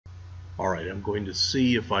Alright, I'm going to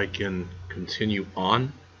see if I can continue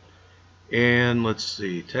on. And let's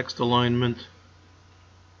see, text alignment.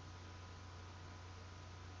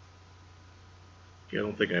 I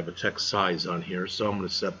don't think I have a text size on here, so I'm going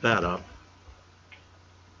to set that up.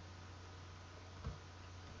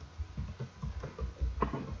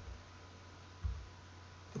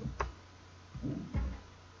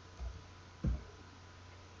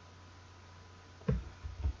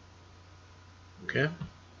 Okay.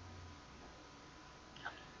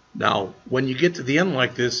 Now, when you get to the end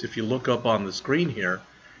like this, if you look up on the screen here,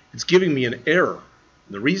 it's giving me an error.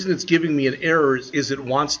 The reason it's giving me an error is it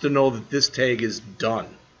wants to know that this tag is done.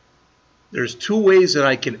 There's two ways that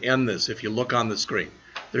I can end this if you look on the screen.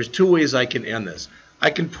 There's two ways I can end this.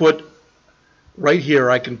 I can put, right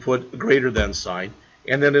here, I can put a greater than sign,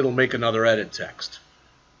 and then it'll make another edit text.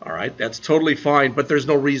 All right, that's totally fine, but there's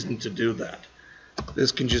no reason to do that.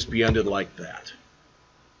 This can just be ended like that.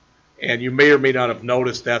 And you may or may not have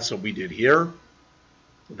noticed that's what we did here.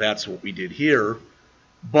 That's what we did here.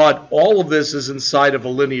 But all of this is inside of a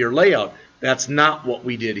linear layout. That's not what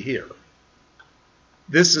we did here.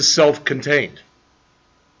 This is self-contained.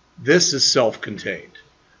 This is self-contained.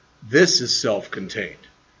 This is self-contained.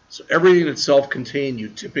 So everything that's self-contained, you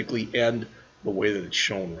typically end the way that it's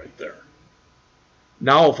shown right there.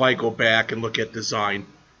 Now if I go back and look at design,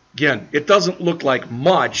 again, it doesn't look like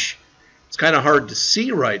much. It's kind of hard to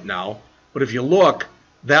see right now, but if you look,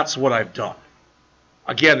 that's what I've done.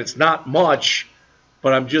 Again, it's not much,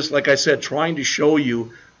 but I'm just, like I said, trying to show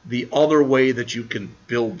you the other way that you can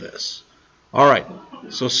build this. All right,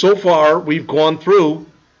 so far we've gone through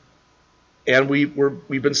and we've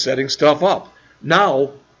been setting stuff up.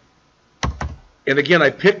 Now, and again,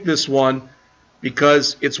 I picked this one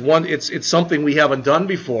because it's something we haven't done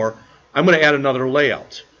before. I'm going to add another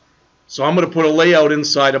layout. So I'm going to put a layout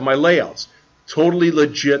inside of my layouts. Totally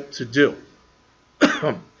legit to do.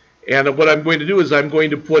 And what I'm going to do is I'm going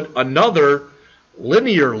to put another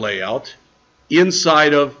linear layout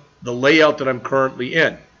inside of the layout that I'm currently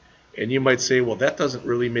in. And you might say, well, that doesn't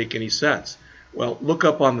really make any sense. Well, look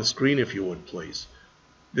up on the screen if you would, please.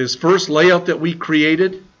 This first layout that we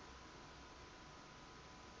created,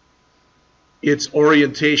 its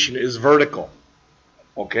orientation is vertical.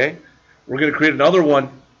 Okay? We're going to create another one.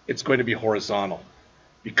 It's going to be horizontal.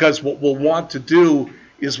 Because what we'll want to do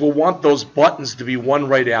is we'll want those buttons to be one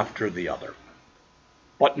right after the other.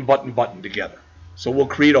 Button, button, button together. So we'll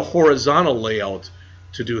create a horizontal layout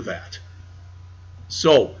to do that.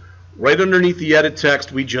 So right underneath the edit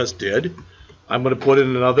text we just did, I'm going to put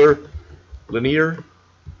in another linear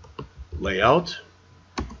layout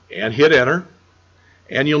and hit enter.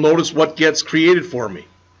 And you'll notice what gets created for me.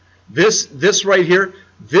 This right here,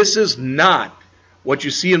 this is not what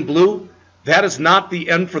you see in blue. That is not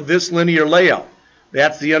the end for this linear layout.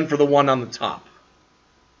 That's the end for the one on the top.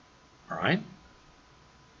 All right?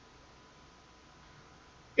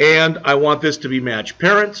 And I want this to be match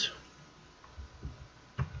parent.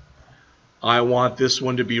 I want this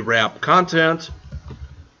one to be wrap content.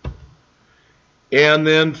 And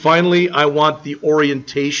then finally, I want the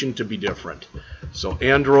orientation to be different. So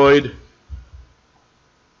Android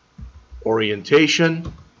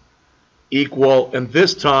orientation equal, and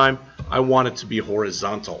this time I want it to be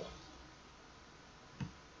horizontal.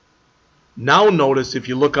 Now notice if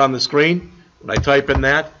you look on the screen, when I type in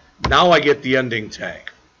that, now I get the ending tag.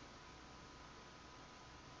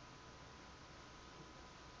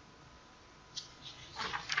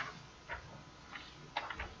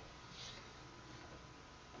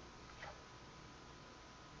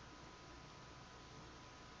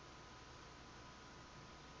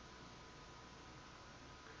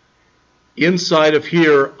 Inside of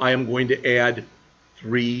here, I am going to add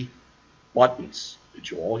 3 buttons. Did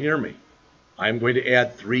you all hear me? I'm going to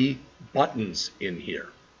add 3 buttons in here.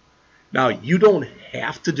 Now, you don't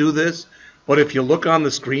have to do this, but if you look on the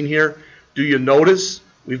screen here, do you notice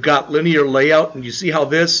we've got linear layout, and you see how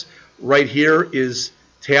this right here is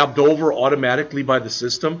tabbed over automatically by the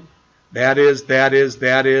system? That is,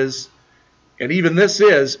 and even this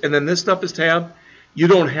is, and then this stuff is tabbed. You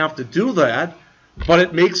don't have to do that. But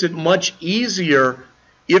it makes it much easier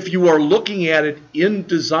if you are looking at it in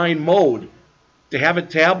design mode to have it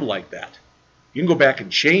tabbed like that. You can go back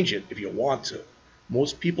and change it if you want to.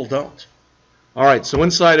 Most people don't. All right, so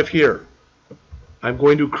inside of here, I'm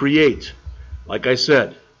going to create, like I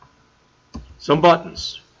said, some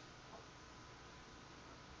buttons.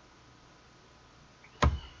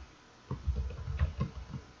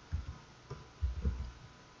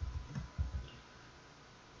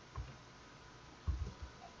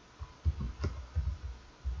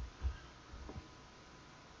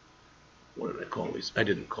 what did I call these? I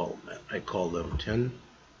didn't call them that. I called them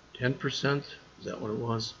 10%. Is that what it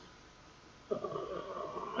was?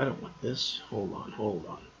 I don't want this. Hold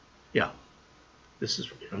on. Yeah, this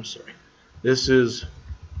is, I'm sorry. This is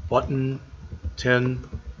button 10%.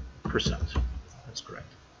 That's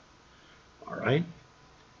correct. All right.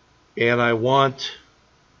 And I want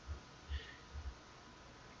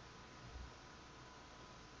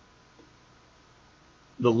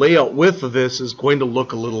the layout width of this is going to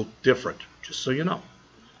look a little different, just so you know.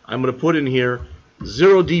 I'm going to put in here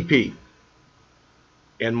 0 dp.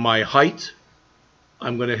 And my height,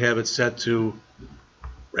 I'm going to have it set to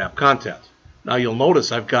wrap content. Now you'll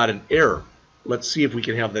notice I've got an error. Let's see if we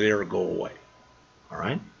can have that error go away. All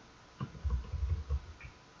right.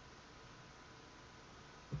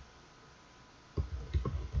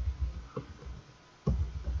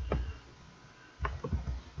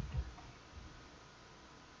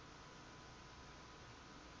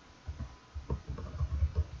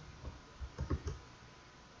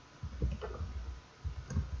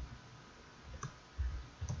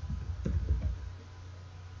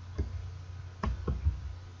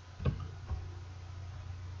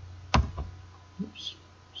 Oops,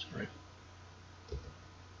 sorry.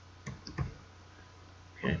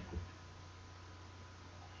 Okay.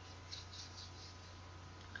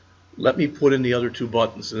 Let me put in the other two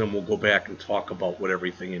buttons and then we'll go back and talk about what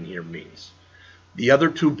everything in here means. The other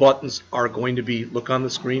two buttons are going to be, look on the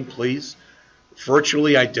screen please,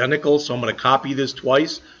 virtually identical, so I'm going to copy this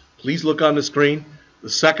twice. Please look on the screen. The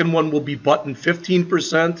second one will be button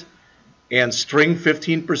 15% and string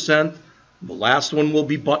 15%. The last one will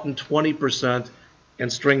be button 20%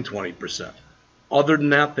 and string 20%. Other than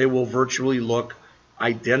that, they will virtually look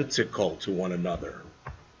identical to one another.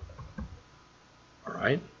 All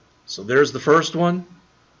right, so there's the first one.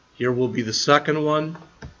 Here will be the second one.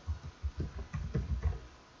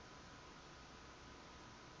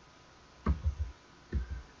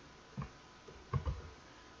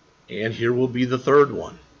 And here will be the third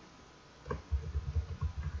one.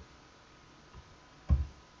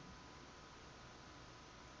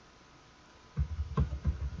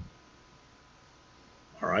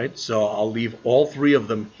 All right, so I'll leave all three of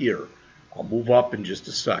them here. I'll move up in just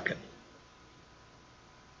a second.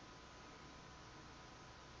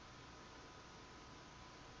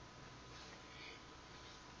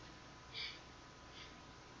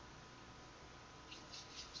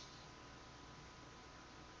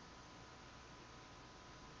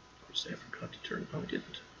 Of course, I forgot to turn. Oh, I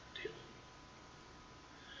didn't.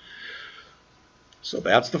 So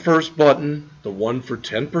that's the first button, the one for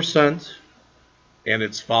 10%. And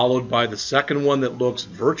it's followed by the second one that looks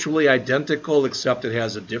virtually identical, except it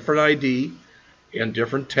has a different ID and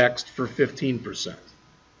different text for 15%.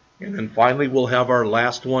 And then finally we'll have our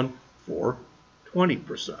last one for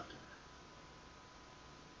 20%.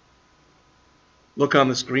 Look on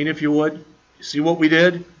the screen if you would. You see what we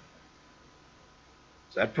did? Is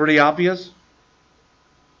that pretty obvious?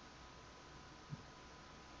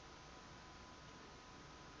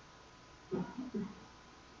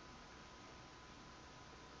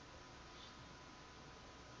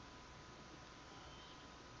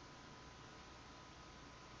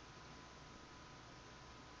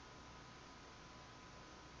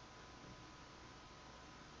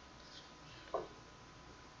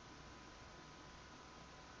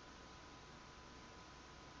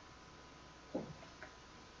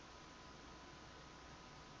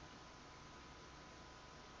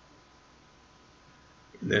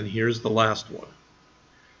 And then here's the last one.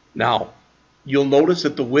 Now, you'll notice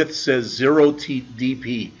that the width says 0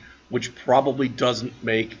 dp, which probably doesn't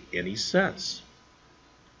make any sense.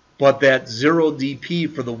 But that 0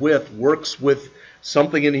 dp for the width works with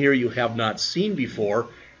something in here you have not seen before,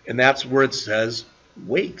 and that's where it says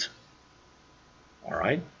weight. All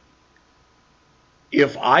right?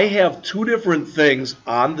 If I have two different things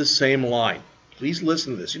on the same line, please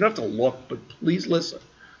listen to this. You don't have to look, but please listen.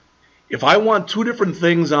 If I want two different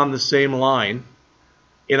things on the same line,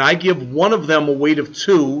 and I give one of them a weight of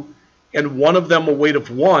 2 and one of them a weight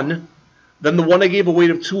of 1, then the one I gave a weight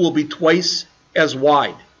of 2 will be twice as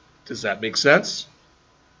wide. Does that make sense?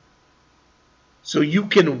 So you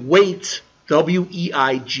can weight,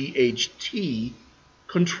 W-E-I-G-H-T,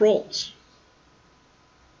 controls.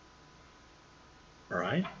 All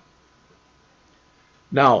right?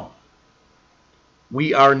 Now,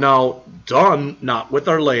 we are now done, not with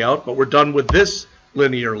our layout, but we're done with this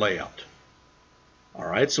linear layout. All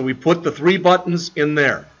right, so we put the 3 buttons in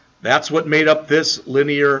there. That's what made up this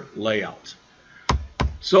linear layout.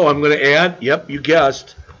 So I'm going to add, yep, you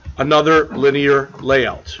guessed, another linear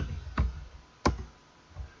layout.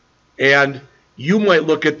 And You might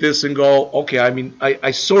look at this and go, okay, I mean, I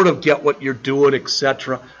sort of get what you're doing,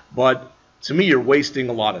 etc. But to me, you're wasting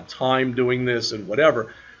a lot of time doing this and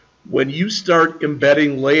whatever. When you start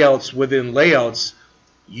embedding layouts within layouts,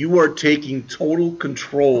 you are taking total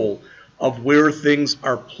control of where things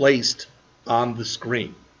are placed on the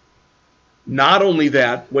screen. Not only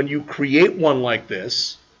that, when you create one like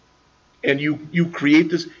this, and you create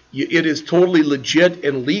this, it is totally legit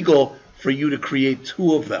and legal for you to create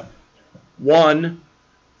two of them. One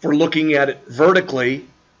for looking at it vertically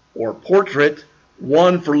or portrait,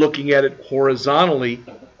 one for looking at it horizontally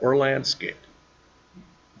or landscape.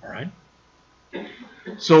 All right?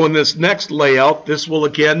 So in this next layout, this will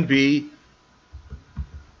again be,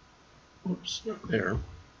 oops, not there,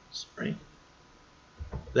 sorry.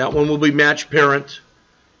 That one will be match parent,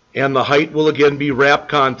 and the height will again be wrap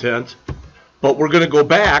content. But we're going to go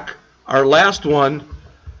back. Our last one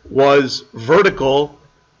was vertical.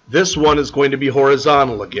 This one is going to be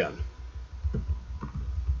horizontal again.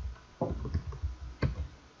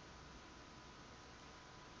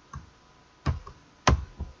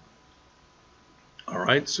 All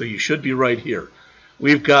right, so you should be right here.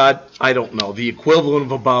 We've got, I don't know, the equivalent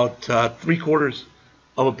of about 3/4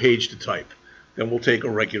 of a page to type. Then we'll take a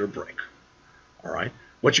regular break. All right.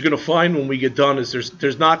 What you're going to find when we get done is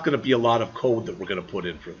there's not going to be a lot of code that we're going to put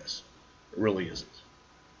in for this. It really isn't.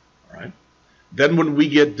 All right. Then when we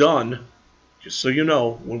get done, just so you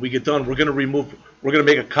know, when we get done, we're going to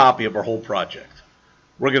make a copy of our whole project.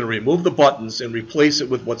 We're going to remove the buttons and replace it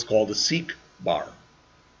with what's called a seek bar.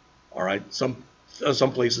 All right. Some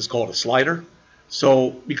places call it a slider.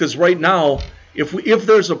 So because right now, if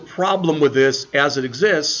there's a problem with this as it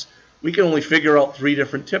exists, we can only figure out 3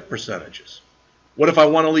 different tip percentages. What if I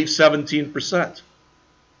want to leave 17%?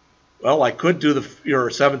 Well, I could do the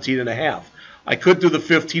 17.5. I could do the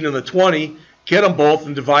 15 and the 20, get them both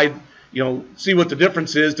and divide, see what the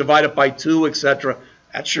difference is, divide it by 2, etc.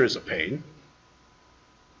 That sure is a pain.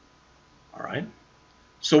 All right.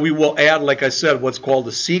 So we will add, like I said, what's called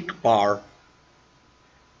a seek bar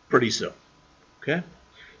pretty soon. Okay.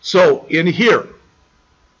 So in here,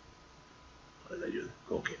 what did I do?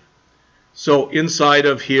 Okay. So inside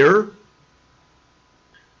of here,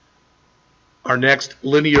 our next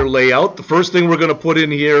linear layout, the first thing we're going to put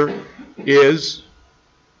in here is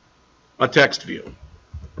a text view.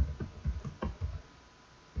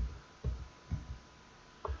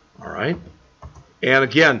 All right. And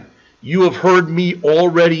again, you have heard me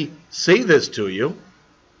already say this to you,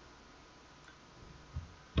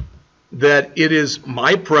 that it is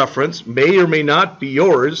my preference, may or may not be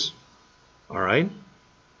yours. All right.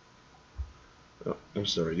 Oh, I'm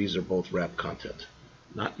sorry, these are both wrap content,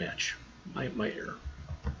 not match. My error.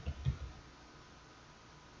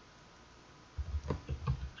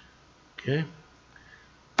 Okay.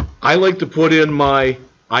 I like to put in my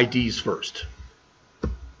IDs first.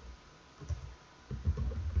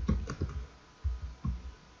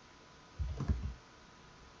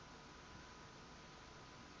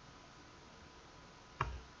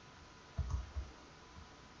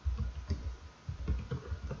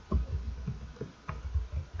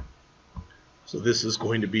 So this is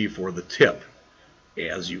going to be for the tip,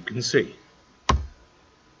 as you can see. All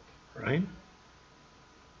right?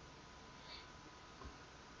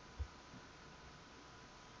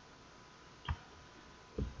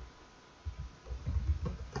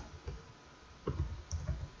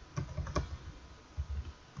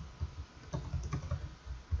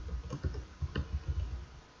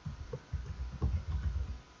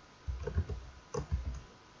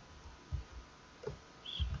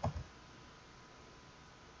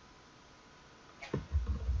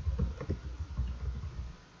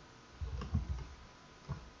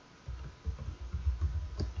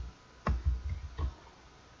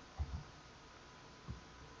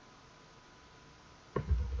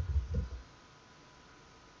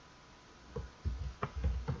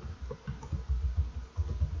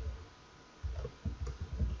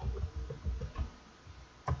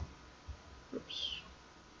 Oops.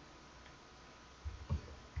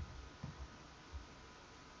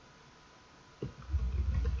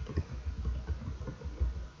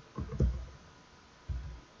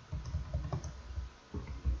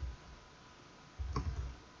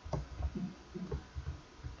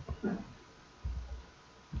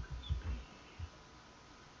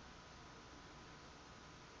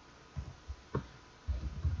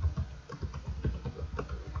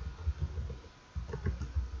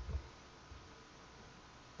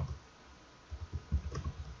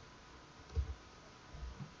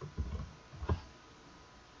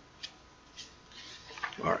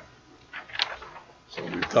 All right. So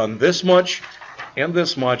we've done this much and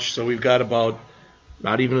this much, so we've got about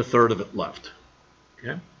Not even a third of it left.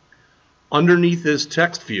 Okay. Underneath this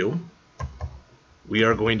text view, we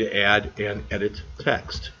are going to add and edit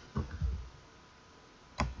text.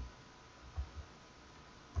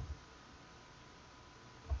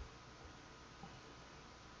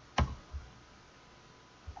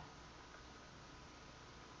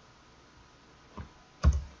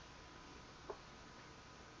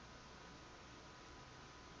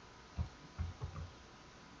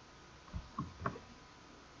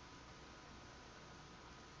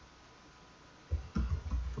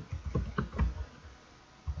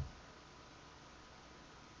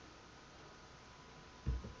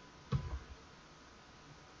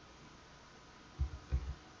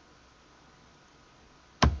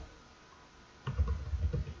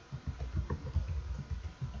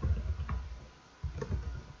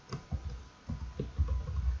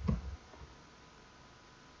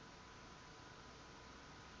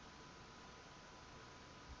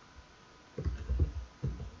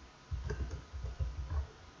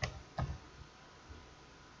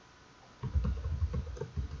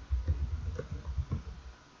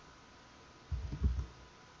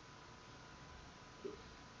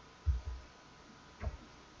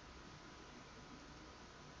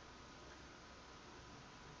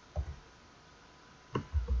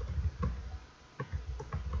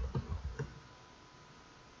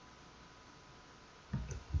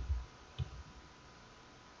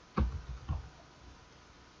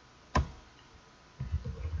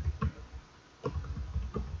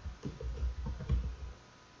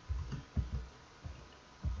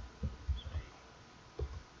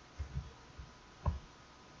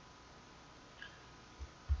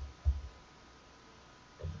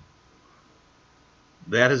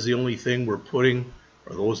 That is the only thing we're putting,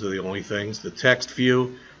 or those are the only things. The text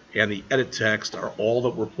view and the edit text are all that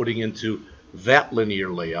we're putting into that linear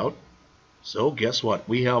layout. So guess what?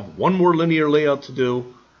 We have one more linear layout to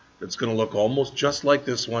do that's going to look almost just like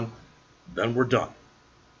this one. Then we're done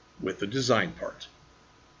with the design part.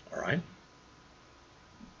 All right?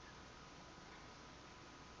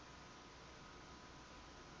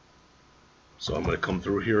 So I'm going to come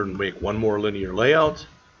through here and make one more linear layout.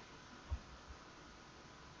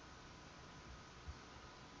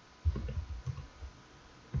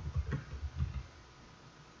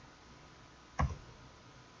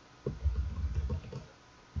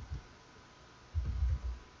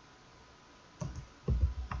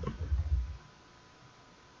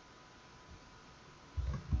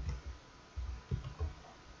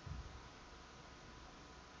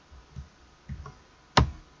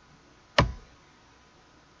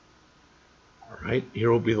 Right,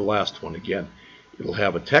 here will be the last one again. It'll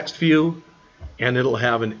have a text view and it'll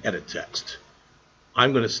have an edit text.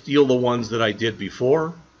 I'm going to steal the ones that I did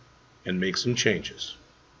before and make some changes.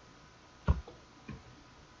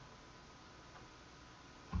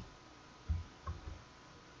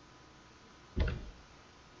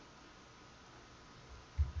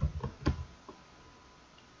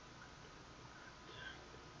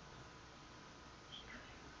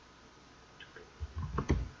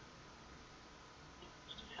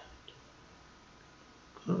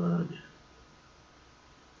 Good.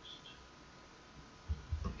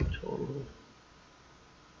 Total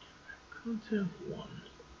content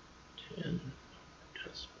 110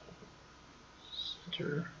 decimal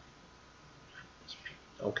center.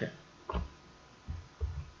 Okay.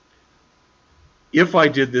 If I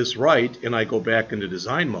did this right and I go back into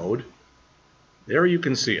design mode, there you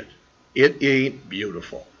can see it. It ain't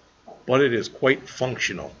beautiful, but it is quite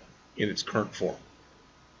functional in its current form.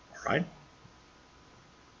 All right?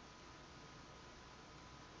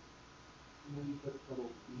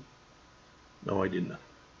 No, I did not.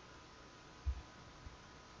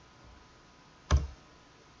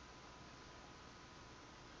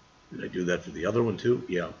 Did I do that for the other one too?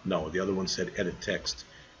 Yeah. No, the other one said edit text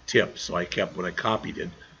tip, so I kept, when I copied it,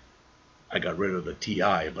 I got rid of the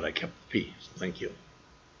TI, but I kept the P, so thank you.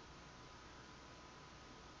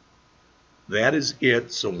 That is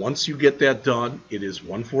it. So once you get that done, it is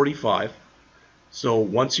 1:45. So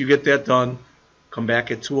once you get that done, come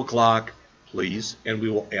back at 2 o'clock, please, and we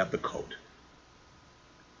will add the code.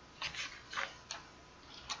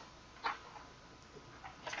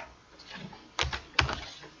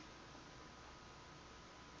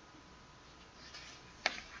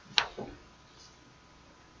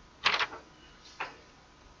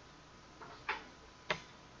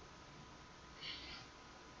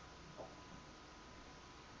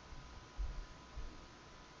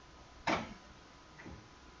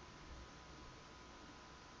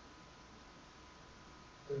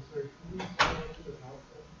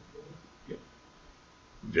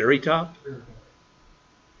 Very top?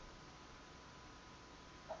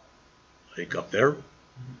 Like up there.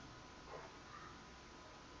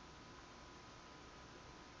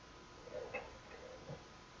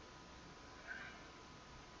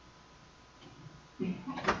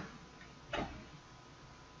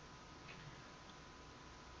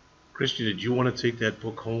 Christian, did you want to take that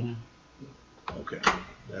book home? Okay,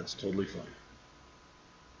 that's totally fine.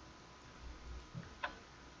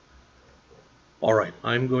 All right,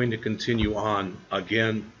 I'm going to continue on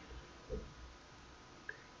again.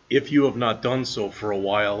 If you have not done so for a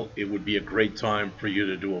while, it would be a great time for you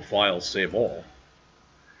to do a file save all.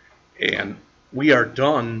 And we are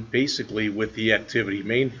done basically with the activity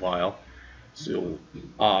main file. So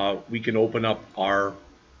we can open up our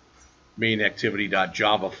main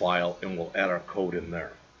activity.java file and we'll add our code in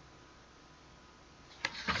there.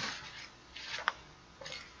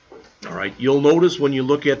 All right, you'll notice when you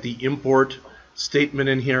look at the import statement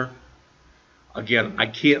in here, again, I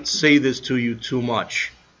can't say this to you too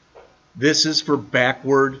much. This is for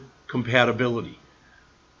backward compatibility.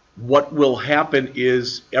 What will happen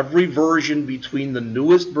is every version between the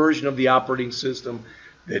newest version of the operating system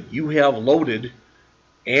that you have loaded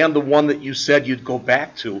and the one that you said you'd go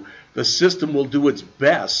back to, the system will do its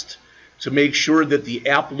best to make sure that the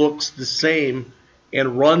app looks the same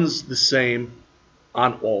and runs the same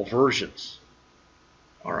on all versions.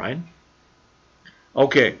 All right?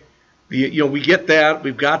 Okay, we get that.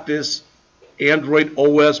 We've got this Android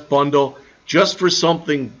OS bundle just for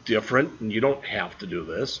something different, and you don't have to do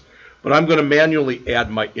this, but I'm going to manually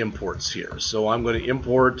add my imports here. So I'm going to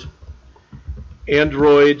import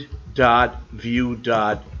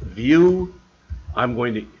android.view.view. I'm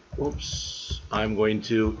going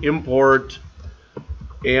to import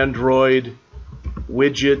Android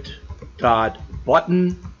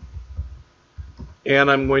widget.button,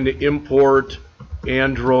 and I'm going to import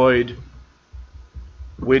Android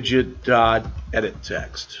widget.edit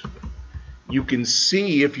text. You can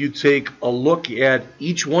see, if you take a look at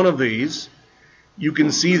each one of these, you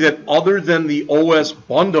can see that other than the OS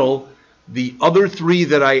bundle, the other three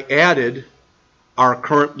that I added are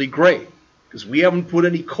currently gray, because we haven't put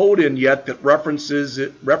any code in yet that references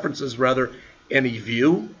any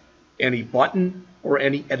view, any button, or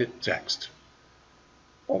any edit text.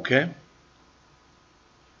 Okay?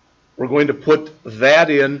 We're going to put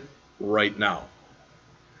that in right now.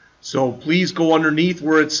 So please go underneath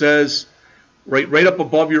where it says, right up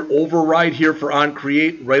above your override here for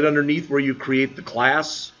onCreate, right underneath where you create the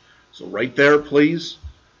class. So right there, please.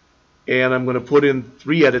 And I'm going to put in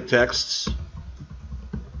 3 edit texts.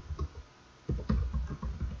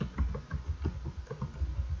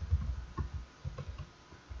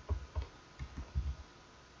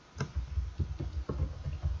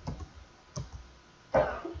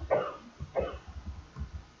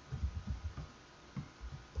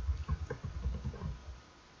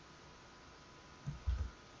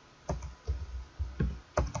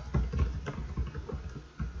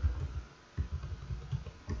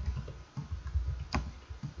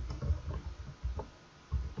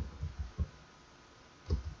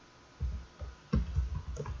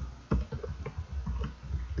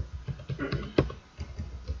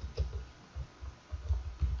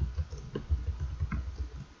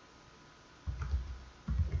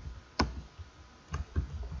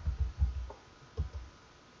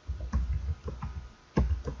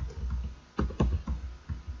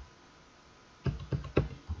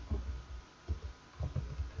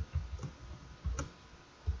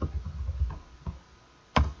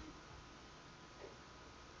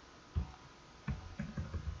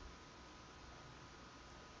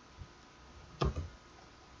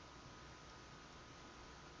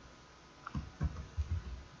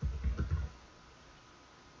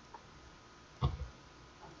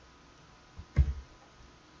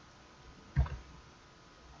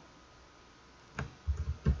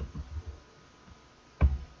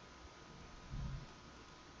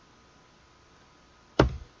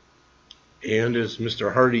 And as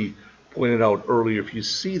Mr. Hardy pointed out earlier, if you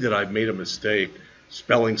see that I've made a mistake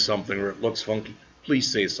spelling something or it looks funky,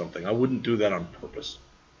 please say something. I wouldn't do that on purpose.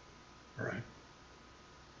 All right.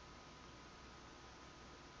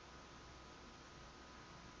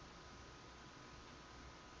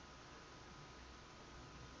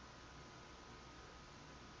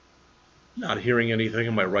 Not hearing anything.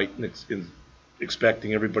 Am I right in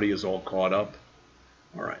expecting everybody is all caught up?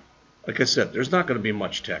 All right. Like I said, there's not going to be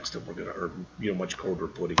much text that we're going to, or much code we're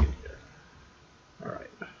putting in here. All right.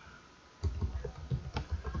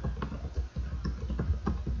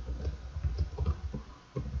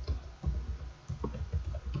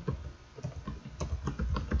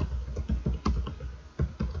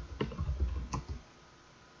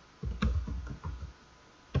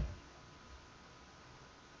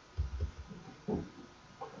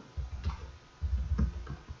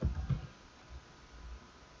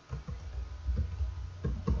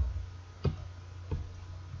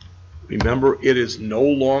 Remember, it is no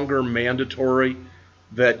longer mandatory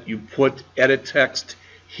that you put edit text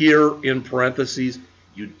here in parentheses.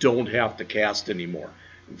 You don't have to cast anymore.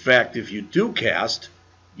 In fact, if you do cast,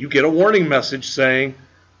 you get a warning message saying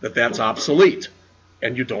that that's obsolete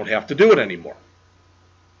and you don't have to do it anymore.